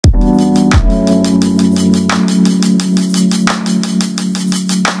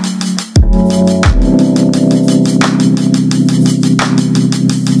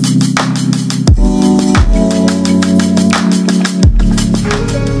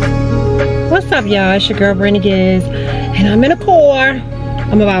up, y'all? It's your girl Brittany Giz, and I'm in a car.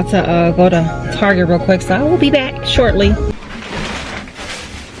 I'm about to go to Target real quick, so I will be back shortly.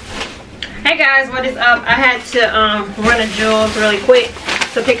 Hey guys, what is up? I had to run a Jewel's really quick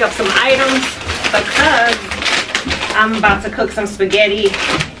to pick up some items because I'm about to cook some spaghetti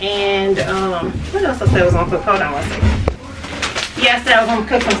and what else I said I was gonna cook? Hold on one second. Yes, I was gonna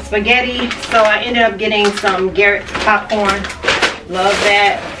cook some spaghetti, so I ended up getting some Garrett popcorn. Love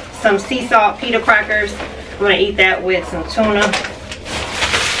that. Some sea salt pita crackers. I'm gonna eat that with some tuna.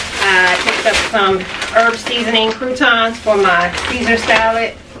 I picked up some herb seasoning croutons for my Caesar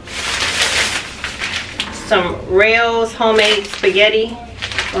salad. Some Rails homemade spaghetti.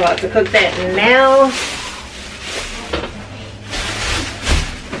 I'm about to cook that now.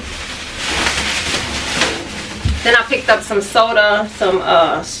 Then I picked up some soda, some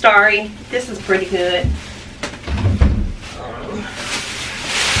Starry. This is pretty good.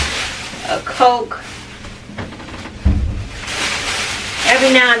 A Coke. Every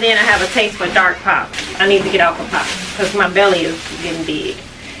now and then I have a taste for dark pop. I need to get off of pop because my belly is getting big.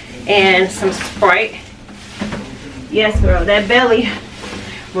 And some Sprite. Yes, girl, that belly.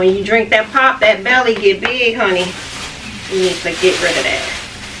 When you drink that pop, that belly get big, honey. You need to get rid of that.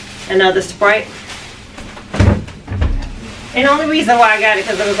 Another Sprite. And the only reason why I got it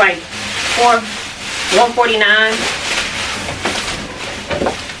because it was like $1.49.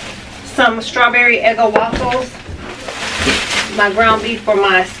 Some strawberry Eggo waffles. My ground beef for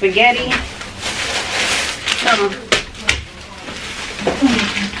my spaghetti.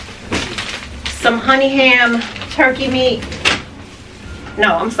 Some honey ham turkey meat.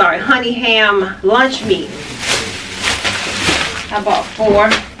 No, I'm sorry, honey ham lunch meat. I bought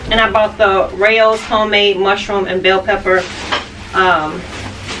 4. And I bought the Rails homemade mushroom and bell pepper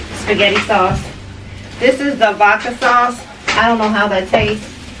spaghetti sauce. This is the vodka sauce. I don't know how that tastes,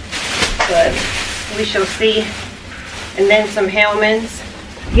 but we shall see. And then some Hellmann's.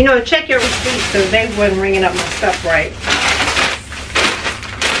 You know, check your receipts because they wasn't ringing up my stuff right.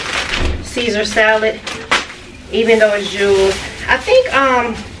 Caesar salad, even though it's Jewel's. I think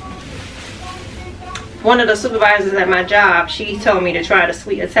one of the supervisors at my job, she told me to try the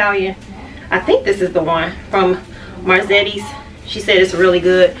sweet Italian. I think this is the one from Marzetti's. She said it's really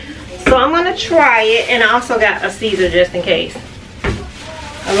good. So I'm gonna try it, and I also got a Caesar just in case.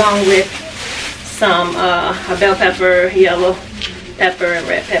 Along with some a bell pepper, yellow pepper, and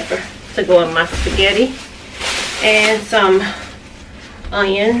red pepper to go in my spaghetti. And some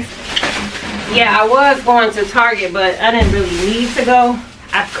onions. Yeah, I was going to Target, but I didn't really need to go.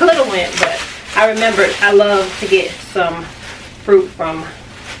 I could have went, but I remembered I love to get some fruit from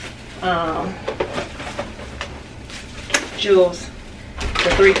Jewel's,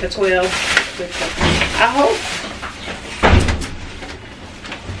 the 3 for $12. I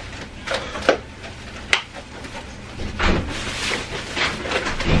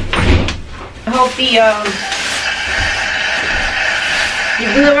hope the you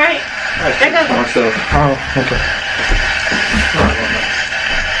good, right? That goes. Oh, okay.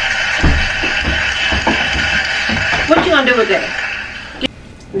 What you gonna do with that?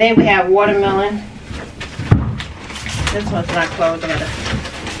 Then we have watermelon. This one's not closed. I don't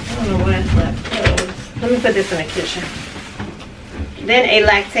know why it's not closed. Let me put this in the kitchen. Then a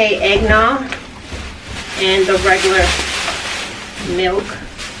latte eggnog and the regular milk.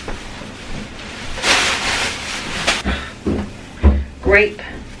 Grape,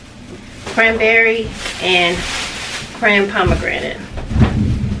 cranberry, and cran pomegranate.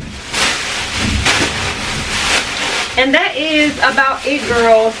 And that is about it,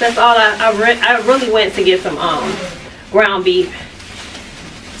 girls. That's all I really went to get some ground beef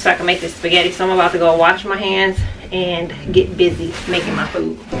so I can make this spaghetti. So I'm about to go wash my hands and get busy making my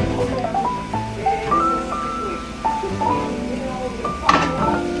food.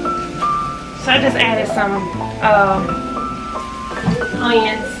 So I just added some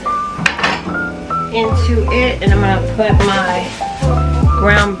onions into it, and I'm gonna put my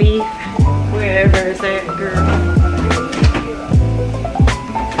ground beef wherever it's at, girl.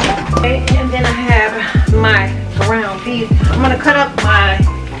 Okay, and then I have my ground beef. I'm gonna cut up my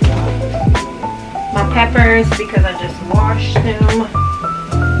peppers because I just washed them.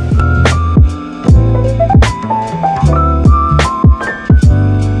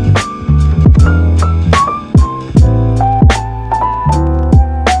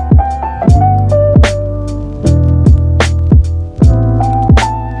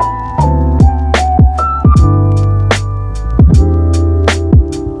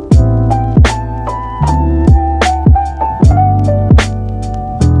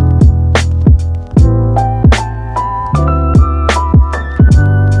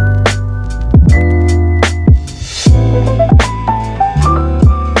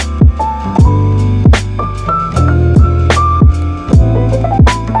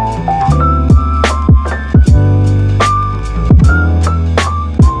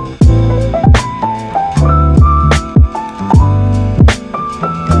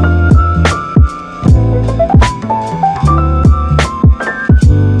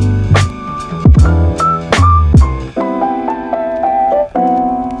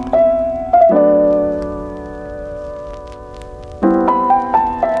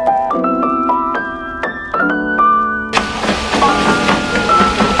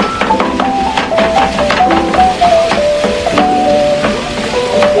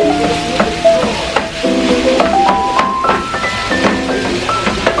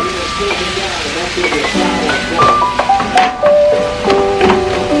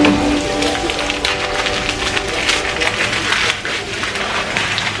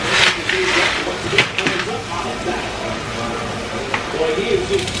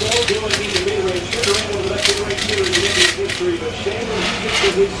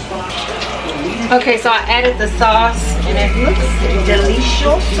 Okay, so I added the sauce and it looks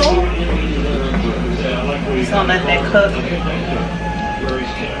delicioso. So I'll let that cook.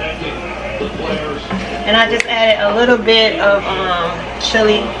 And I just added a little bit of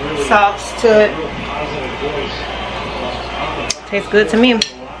chili sauce to it. Tastes good to me.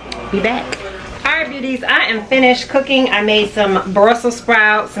 Be back. Alright beauties, I am finished cooking. I made some Brussels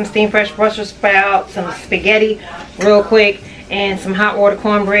sprouts, some steamed fresh Brussels sprouts, some spaghetti real quick, and some hot water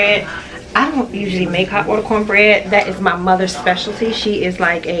cornbread. I don't usually make hot water cornbread. That is my mother's specialty. She is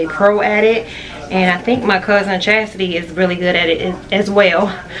like a pro at it. And I think my cousin Chastity is really good at it as well.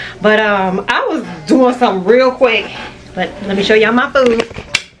 But I was doing something real quick. But let me show y'all my food.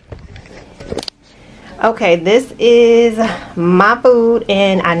 Okay, this is my food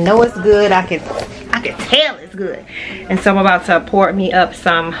and I know it's good. I can tell it's good. And so I'm about to pour me up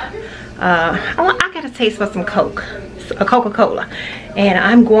some I got a taste for some Coke, a Coca-Cola. And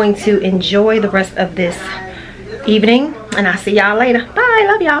I'm going to enjoy the rest of this evening. And I'll see y'all later. Bye,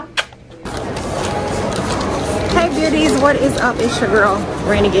 love y'all. Hey beauties, what is up? It's your girl,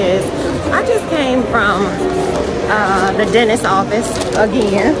 Renegade. I just came from the dentist office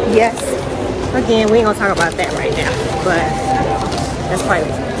again. Yes, again, we ain't gonna talk about that right now. But that's probably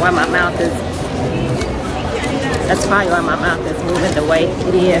why my mouth is moving the way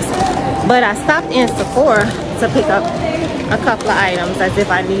it is. But I stopped in Sephora to pick up a couple of items as if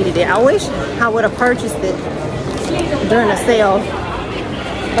I needed it. I wish I would have purchased it during the sale,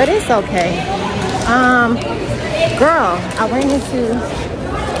 but it's okay. Girl, I ran into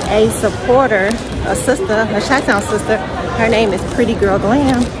a supporter, a sister, a Chi-Town sister. Her name is Pretty Girl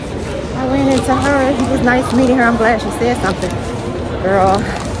Glam. I ran into her. It was nice meeting her. I'm glad she said something. Girl,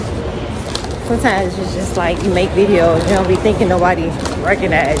 sometimes it's just like you make videos, you don't be thinking nobody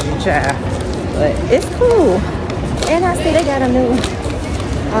recognize you, child. But it's cool. And I see they got a new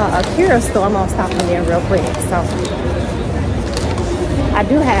Akira store. I'm gonna stop in there real quick. So I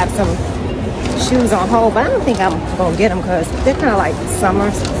do have some shoes on hold, but I don't think I'm gonna get them because they're kind of like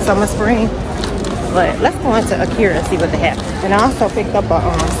summer spring. But let's go into Akira and see what they have. And I also picked up a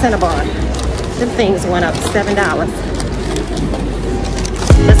Cinnabon. Them things went up $7.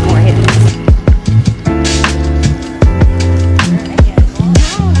 Let's go ahead.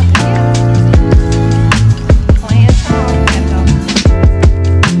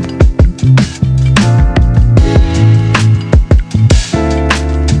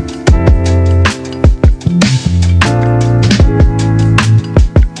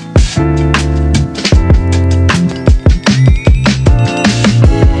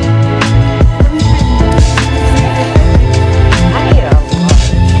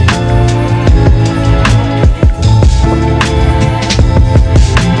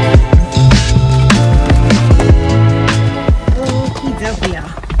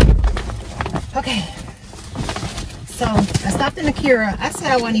 I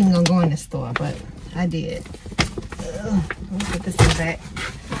said I wasn't even gonna go in the store, but I did. Let me put this in the back.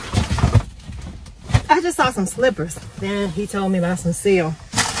 I just saw some slippers. Then he told me about some sale.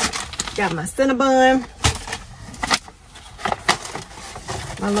 Got my Cinnabon.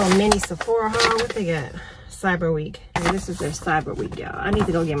 My little mini Sephora haul. What they got? Cyber Week. And this is their Cyber Week, y'all. I need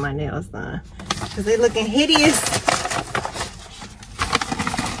to go get my nails done because they looking hideous.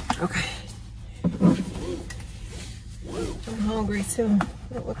 Okay. Hungry too.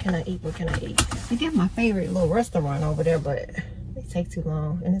 What can I eat? What can I eat? They got my favorite little restaurant over there, but they take too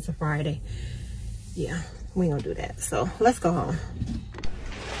long and it's a Friday. Yeah, we ain't gonna do that. So let's go home.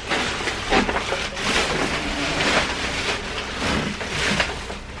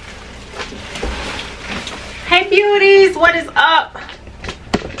 Hey beauties, what is up?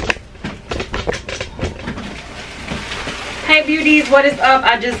 Hey beauties, what is up?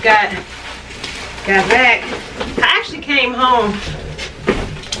 I just got back. I actually came home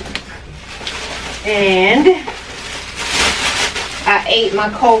and I ate my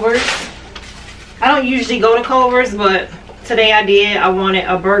Culver's. I don't usually go to Culver's, but today I did. I wanted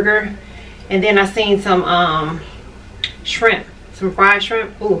a burger and then I seen some shrimp, some fried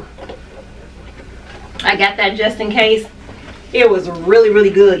shrimp. Ooh, I got that just in case. It was really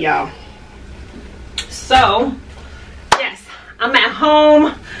good, y'all. So yes, I'm at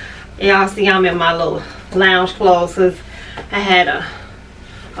home. Y'all see I'm in my little lounge clothes because I had a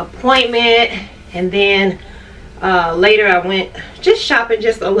appointment, and then later I went just shopping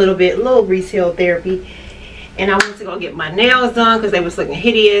just a little bit, little retail therapy, and I went to go get my nails done because they was looking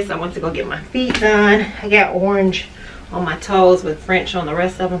hideous. I went to go get my feet done. I got orange on my toes with French on the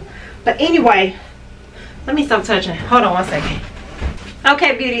rest of them. But anyway, let me stop touching. Hold on one second.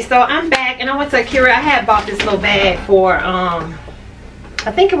 Okay beauty, so I'm back and I went to Akira. I had bought this little bag for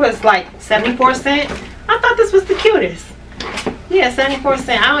I think it was like 74 cents. I thought this was the cutest. Yeah, 74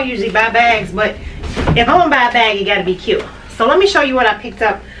 cents. I don't usually buy bags, but if I'm gonna buy a bag, it gotta be cute. So let me show you what I picked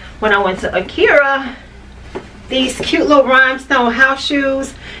up when I went to Akira. These cute little rhinestone house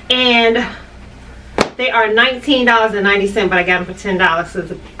shoes, and they are $19.90, but I got them for $10.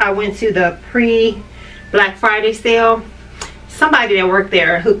 So I went to the pre-Black Friday sale. Somebody that worked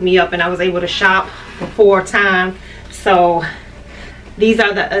there hooked me up and I was able to shop before time. So these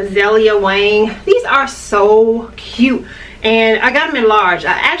are the Azalea Wang. These are so cute. And I got them in large.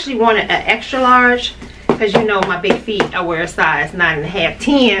 I actually wanted an extra large because you know my big feet, I wear a size 9.5,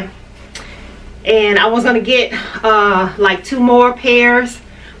 10. And I was going to get like 2 more pairs,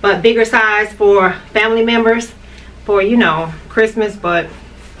 but bigger size for family members for, you know, Christmas, but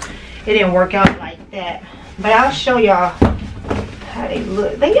it didn't work out like that. But I'll show y'all how they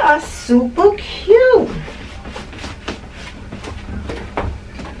look. They are super cute.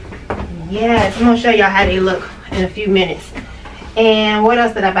 Yes, I'm gonna show y'all how they look in a few minutes. And what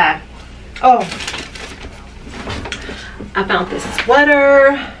else did I buy? Oh, I found this sweater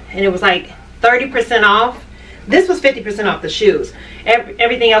and it was like 30% off. This was 50% off the shoes.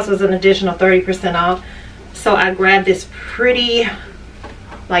 Everything else was an additional 30% off. So I grabbed this pretty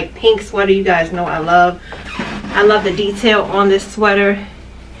like pink sweater. You guys know I love the detail on this sweater.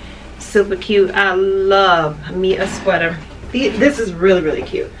 Super cute. I love me a sweater. This is really, really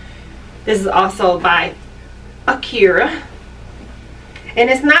cute. This is also by Akira. And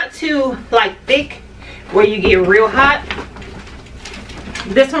it's not too like thick where you get real hot.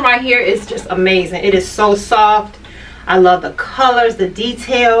 This one right here is just amazing. It is so soft. I love the colors, the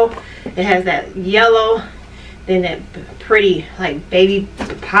detail. It has that yellow, then that pretty like baby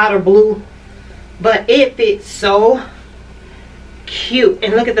powder blue. But it fits so cute.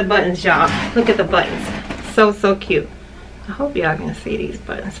 And look at the buttons, y'all. Look at the buttons. So, so cute. I hope y'all can see these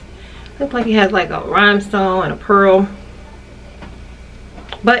buttons. Looks like it has like a rhinestone and a pearl.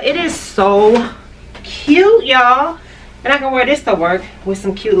 But it is so cute, y'all. And I can wear this to work with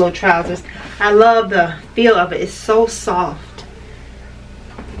some cute little trousers. I love the feel of it. It's so soft.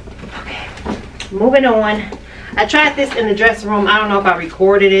 Okay, moving on. I tried this in the dressing room. I don't know if I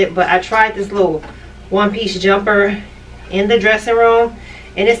recorded it, but I tried this little one-piece jumper in the dressing room.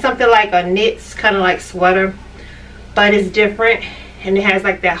 And it's something like a knit, kind of like sweater, but it's different. And it has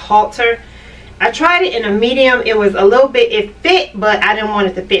like that halter. I tried it in a medium. It was a little bit, it fit, but I didn't want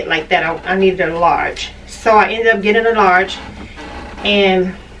it to fit like that. I needed a large. So I ended up getting a large.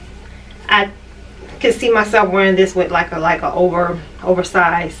 And I could see myself wearing this with like a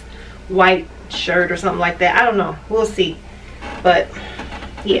oversized white shirt or something like that. I don't know. We'll see. But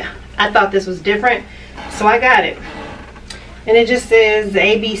yeah, I thought this was different. So I got it. And it just says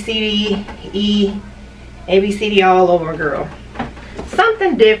ABCDE, ABCD all over, girl.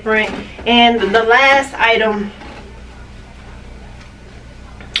 Something different. And the last item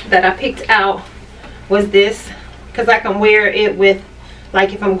that I picked out was this, because I can wear it with,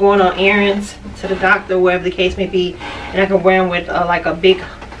 like, if I'm going on errands to the doctor, wherever the case may be, and I can wear them with like a big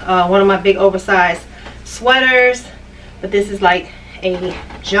one of my big oversized sweaters. But this is like a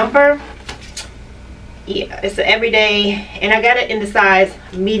jumper. Yeah, it's an everyday, and I got it in the size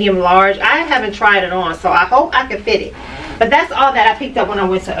medium large. I haven't tried it on, so I hope I can fit it. But that's all that I picked up when I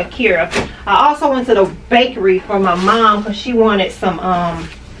went to Akira. I also went to the bakery for my mom because she wanted some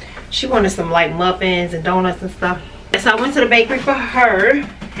like muffins and donuts and stuff. So I went to the bakery for her,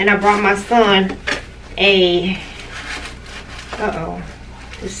 and I brought my son a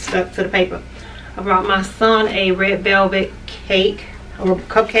it's stuck to the paper. I brought my son a red velvet cake or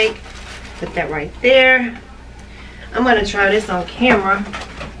cupcake. Put that right there. I'm gonna try this on camera.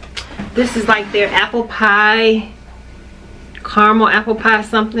 This is like their apple pie, caramel apple pie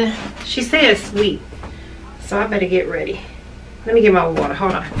something. She said it's sweet, so I better get ready. Let me get my water.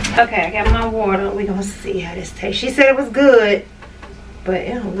 Hold on. Okay, I got my water. We're gonna see how this tastes. She said it was good, but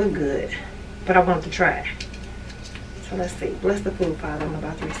it don't look good. But I wanted to try it. So let's see. Bless the food, Father, I'm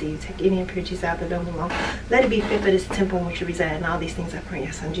about to receive. Take any impurities out that don't belong. Let it be fit for this temple in which you reside. And all these things I pray in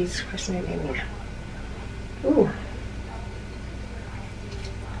your Son Jesus Christ's name. Amen. Ooh.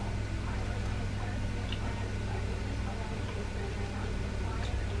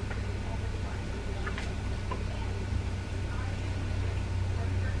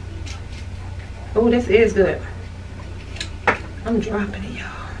 Oh, this is good. I'm dropping it, y'all.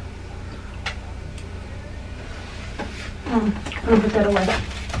 I'm gonna put that away.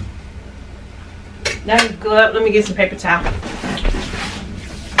 That is good. Let me get some paper towel.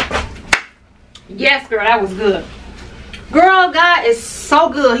 Yes, girl, that was good. Girl, God is so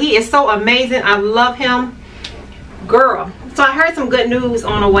good. He is so amazing. I love him. Girl. So So I heard some good news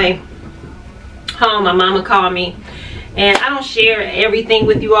on the way home. My mama called me, and I don't share everything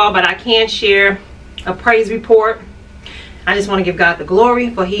with you all, but I can share a praise report. I just want to give God the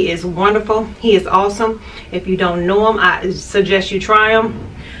glory, for he is wonderful. He is awesome. If you don't know him, I suggest you try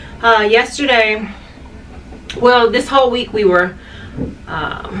him. Yesterday, well, this whole week we were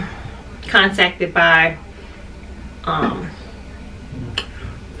contacted by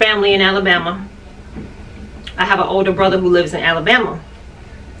family in Alabama. I have an older brother who lives in Alabama,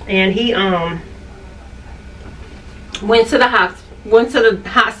 and he went to the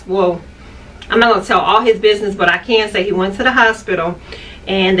hospital. I'm not going to tell all his business, but I can say he went to the hospital,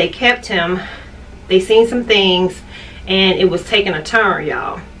 and they kept him. They seen some things, and it was taking a turn,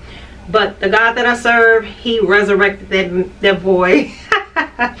 y'all. But the God that I serve, he resurrected that boy.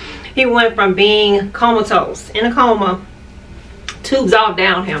 He went from being comatose, in a coma, tubes all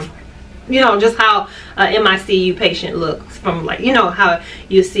down him. You know, just how MICU patient looks from, like, you know how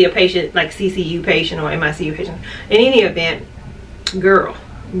you see a patient like CCU patient or MICU patient. In any event, girl,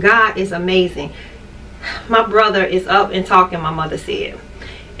 God is amazing. My brother is up and talking, my mother said,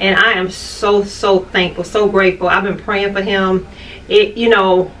 and I am so thankful, so grateful. I've been praying for him. You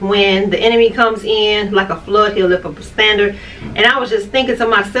know, when the enemy comes in like a flood, he'll lift up a standard. And I was just thinking to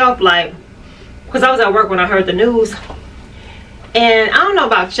myself, like, because I was at work when I heard the news, and I don't know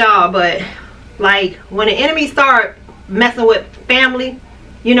about y'all, but like when the enemy start messing with family,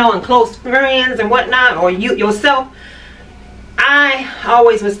 you know, and close friends and whatnot, or you yourself, I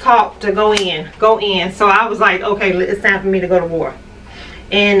always was taught to go in. So I was like, okay, it's time for me to go to war.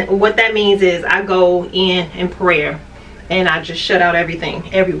 And what that means is I go in prayer, and I just shut out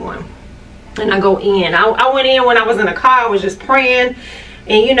everyone, and I go in. I went in when I was in the car. I was just praying,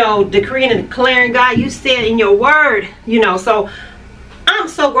 and, you know, decreeing and declaring, God, you said in your word, you know. So I'm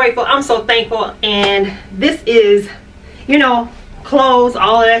so grateful, I'm so thankful. And this is, you know, clothes,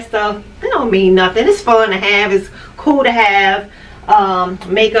 all of that stuff, it don't mean nothing. It's fun to have, it's cool to have.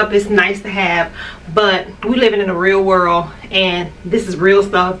 Makeup is nice to have, but we living in a real world, and this is real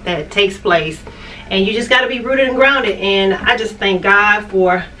stuff that takes place, and you just got to be rooted and grounded. And I just thank God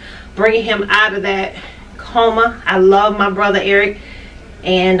for bringing him out of that coma. I love my brother Eric,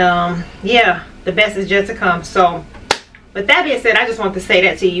 and yeah, the best is yet to come. So with that being said, I just want to say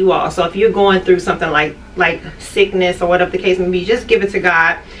that to you all. So if you're going through something like sickness or whatever the case may be, just give it to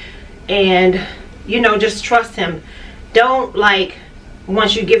God, and, you know, just trust him. Don't, like,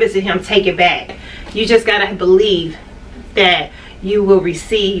 once you give it to him, take it back. You just gotta believe that you will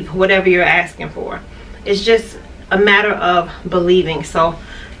receive whatever you're asking for. It's just a matter of believing. So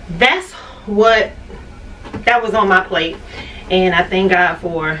that's that was on my plate, and I thank God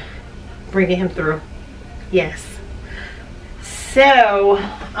for bringing him through. Yes. So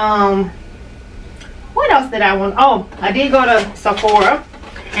what else did I want? Oh, I did go to Sephora,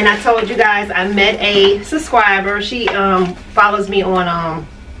 and I told you guys I met a subscriber. She follows me on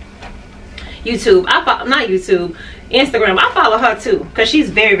YouTube. Not YouTube, Instagram. I follow her too, because she's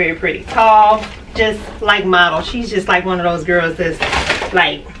very pretty, tall, just like model. She's just like one of those girls that's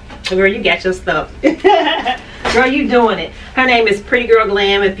like, girl, you got your stuff. Girl, you doing it. Her name is Pretty Girl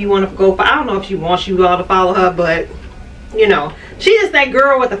Glam. If you want to go, I don't know if she wants you all to follow her, but you know, she's just that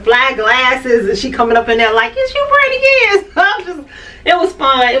girl with the flat glasses, and she coming up in there like, it's you, Pretty. Yes. It was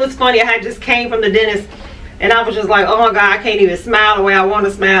fun. It was funny. I had just came from the dentist, and I was just like, oh my God, I can't even smile the way I want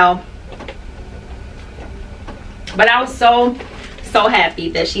to smile. But I was so happy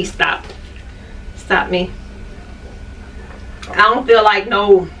that she stopped me. I don't feel like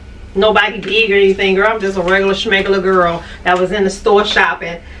nobody big or anything, girl. I'm just a regular schmegular girl that was in the store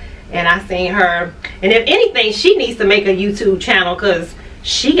shopping, and I seen her. And if anything, she needs to make a YouTube channel, because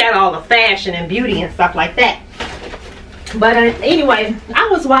she got all the fashion and beauty and stuff like that. But anyway, I've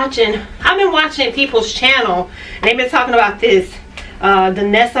been watching people's channel, and they've been talking about this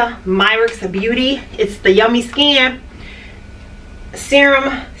Danessa Myricks Beauty. It's the Yummy Skin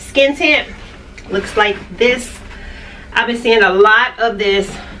Serum Skin Tint. Looks like this. I've been seeing a lot of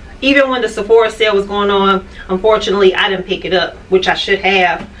this. Even when the Sephora sale was going on, unfortunately, I didn't pick it up, which I should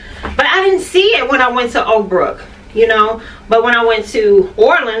have. But I didn't see it when I went to Oak Brook, you know. But when I went to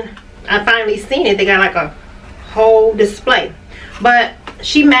Orland, I finally seen it. They got like a whole display. But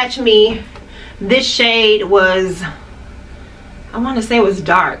she matched me. This shade was, I want to say it was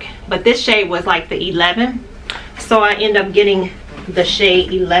dark, but this shade was like the 11. So I end up getting the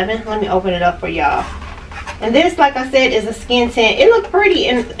shade 11. Let me open it up for y'all. And this, like I said, is a skin tint. It looked pretty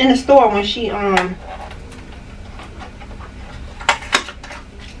in the store when she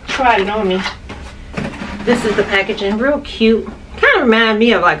tried it on me. This is the packaging, real cute. Kind of reminds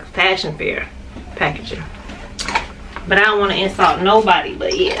me of like fashion fair packaging. but I don't want to insult nobody.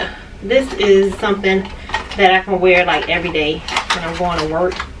 But yeah, this is something that I can wear like every day when I'm going to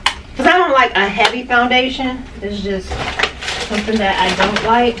work, because I don't like a heavy foundation. It's just something that I don't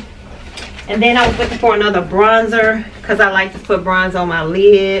like. And then I was looking for another bronzer, because I like to put bronze on my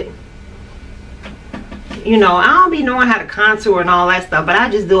lid. You know, I don't be knowing how to contour and all that stuff, but I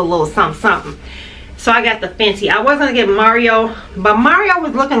just do a little something something. So I got the Fenty. I was gonna get Mario, but Mario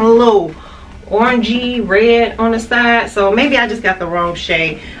was looking a little orangey red on the side, so maybe I just got the wrong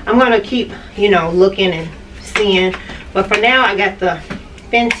shade. I'm gonna keep, you know, looking and seeing, but for now I got the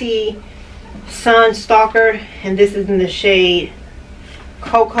Fenty Sun Stalker, and this is in the shade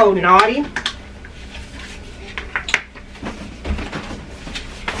Cocoa Naughty.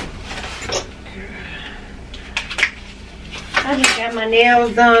 I just got my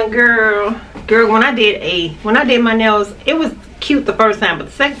nails done, girl. When I did my nails, it was cute the first time, but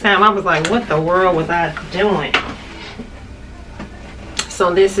the second time I was like, what the world was I doing?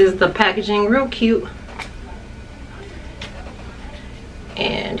 So this is the packaging, real cute.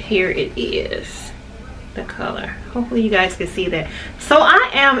 And here it is, the color. Hopefully you guys can see that. So I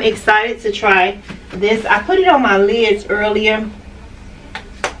am excited to try this. I put it on my lids earlier.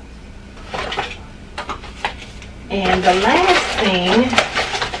 And the last thing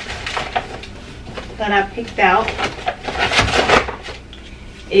that I picked out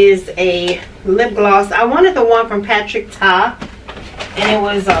is a lip gloss. I wanted the one from Patrick Ta, and it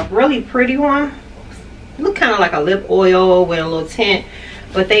was a really pretty one. It looked kind of like a lip oil with a little tint,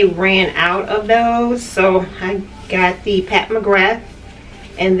 but they ran out of those, so I got the Pat McGrath,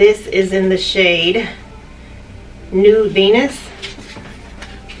 and this is in the shade Nude Venus.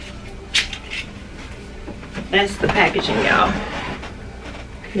 That's the packaging, y'all.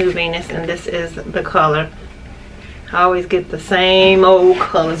 Nude Venus, and this is the color. I always get the same old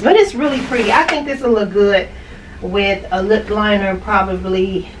colors, but it's really pretty. I think this will look good with a lip liner,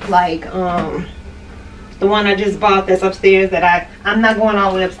 probably like the one I just bought that's upstairs, that I'm not going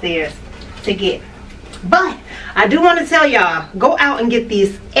all the way upstairs to get. But I do want to tell y'all, go out and get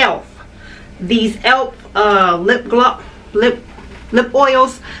these e.l.f. lip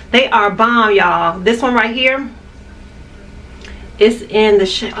oils. They are bomb, y'all. This one right here, it's in the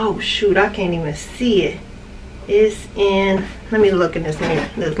shade, oh shoot, I can't even see it. It's in, let me look in this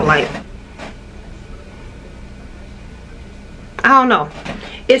light. I don't know.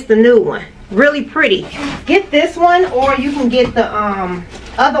 It's the new one. Really pretty. Get this one, or you can get the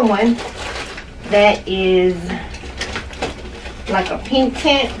other one that is like a pink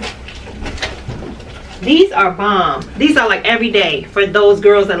tint. These are bomb. These are like everyday for those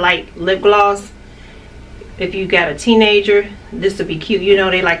girls that like lip gloss. If you got a teenager, this would be cute. You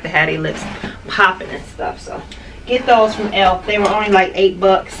know, they like to have their lips popping and stuff. So get those from e.l.f. They were only like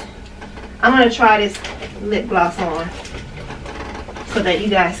 $8. I'm gonna try this lip gloss on so that you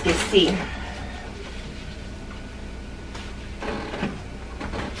guys can see.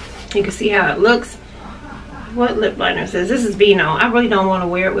 You can see how it looks. What lip liner says? This is Vino. I really don't want to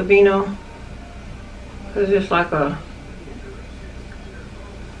wear it with Vino. It's just like a,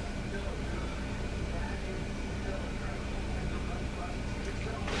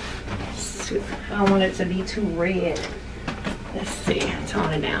 I don't want it to be too red. Let's see,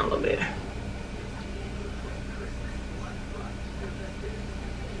 tone it down a little bit.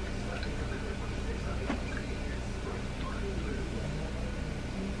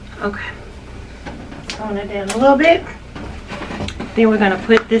 Okay, tone it down a little bit. Then we're gonna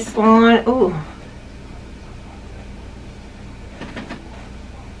put this on. Ooh.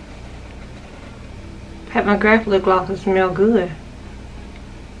 Pat McGrath lip gloss will smell good.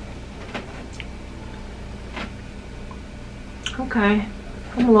 Okay,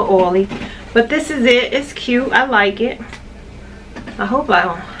 I'm a little oily, but this is it. It's cute. I like it. I hope I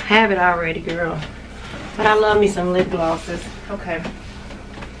don't have it already, girl. But I love me some lip glosses. Okay.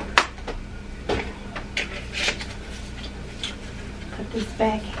 Put this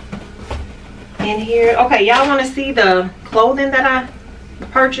back in here. Okay, y'all want to see the clothing that I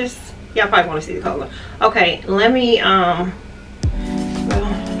purchased? Y'all probably want to see the color. Okay, let me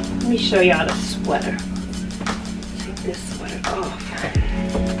show y'all the sweater. Take this sweater off.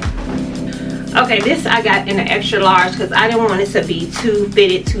 Okay, this I got in an extra large because I didn't want it to be too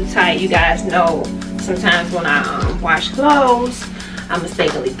fitted, too tight. You guys know sometimes when I wash clothes, I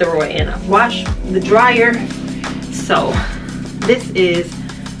mistakenly throw it in the dryer. So this is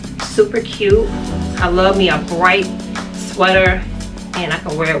super cute. I love me a bright sweater, and I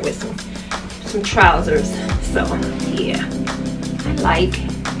can wear it with some trousers. So yeah, I like,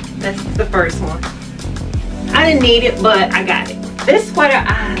 that's the first one. I didn't need it, but I got it. This sweater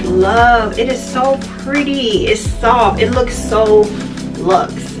I love. It is so pretty. It's soft. It looks so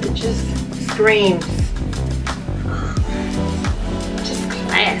luxe. It just screams just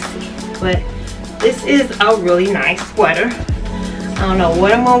classy. But this is a really nice sweater. I don't know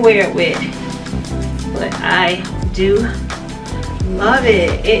what I'm gonna wear it with, but I do love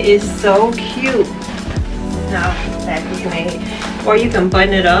it. It is so cute. Now back is made, or you can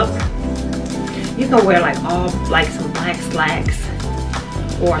button it up. You can wear like some black slacks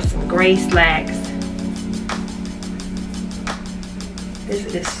or some gray slacks. This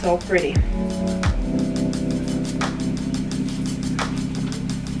is so pretty.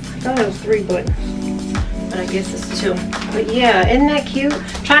 I thought it was 3 buttons, but I guess it's 2. But yeah, isn't that cute?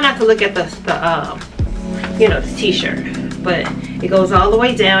 Try not to look at the you know, the t-shirt, but it goes all the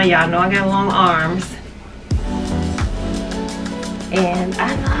way down. Y'all know I got long arms, and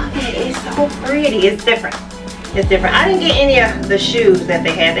I love it. It's so pretty. It's different. It's different. I didn't get any of the shoes that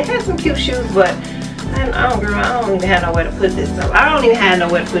they had. They had some cute shoes, but I don't even have nowhere to put this stuff. I don't even have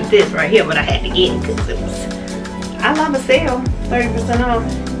nowhere to put this right here, but I had to get it because it was, I love a sale, 30% off.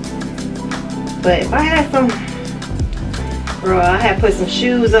 But if I had some, girl, I had put some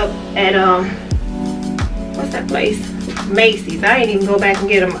shoes up at what's that place? Macy's. I didn't even go back and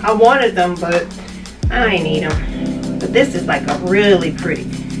get them. I wanted them, but I ain't need them. But this is like a really pretty.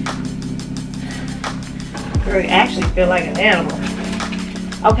 Girl, it actually feel like an animal.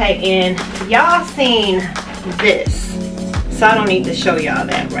 Okay, and y'all seen this, so I don't need to show y'all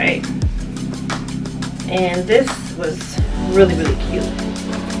that, right? And this was really, really cute.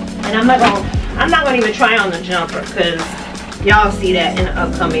 And I'm not gonna even try on the jumper because y'all see that in the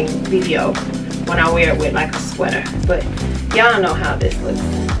upcoming video when I wear it with like a sweater. But y'all know how this looks.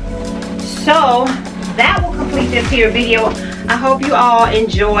 So that will complete this here video. I hope you all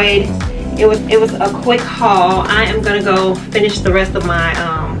enjoyed. It was a quick haul. I am gonna go finish the rest of my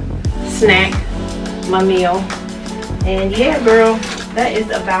snack, my meal. And yeah, girl, that is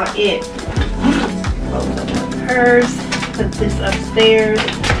about it. Close up my purse, put this upstairs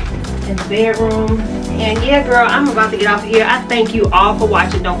in the bedroom. And yeah, girl, I'm about to get off of here. I thank you all for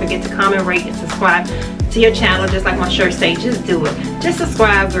watching. Don't forget to comment, rate, and subscribe to your channel. Just like my shirt say, just do it. Just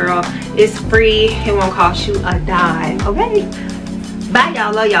subscribe, girl. It's free. It won't cost you a dime. Okay? Bye,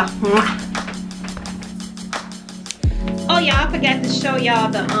 y'all. Love y'all. Oh, yeah, I forgot to show y'all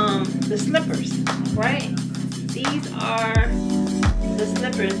the slippers, right? These are the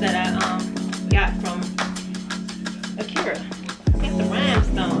slippers that I got from Akira.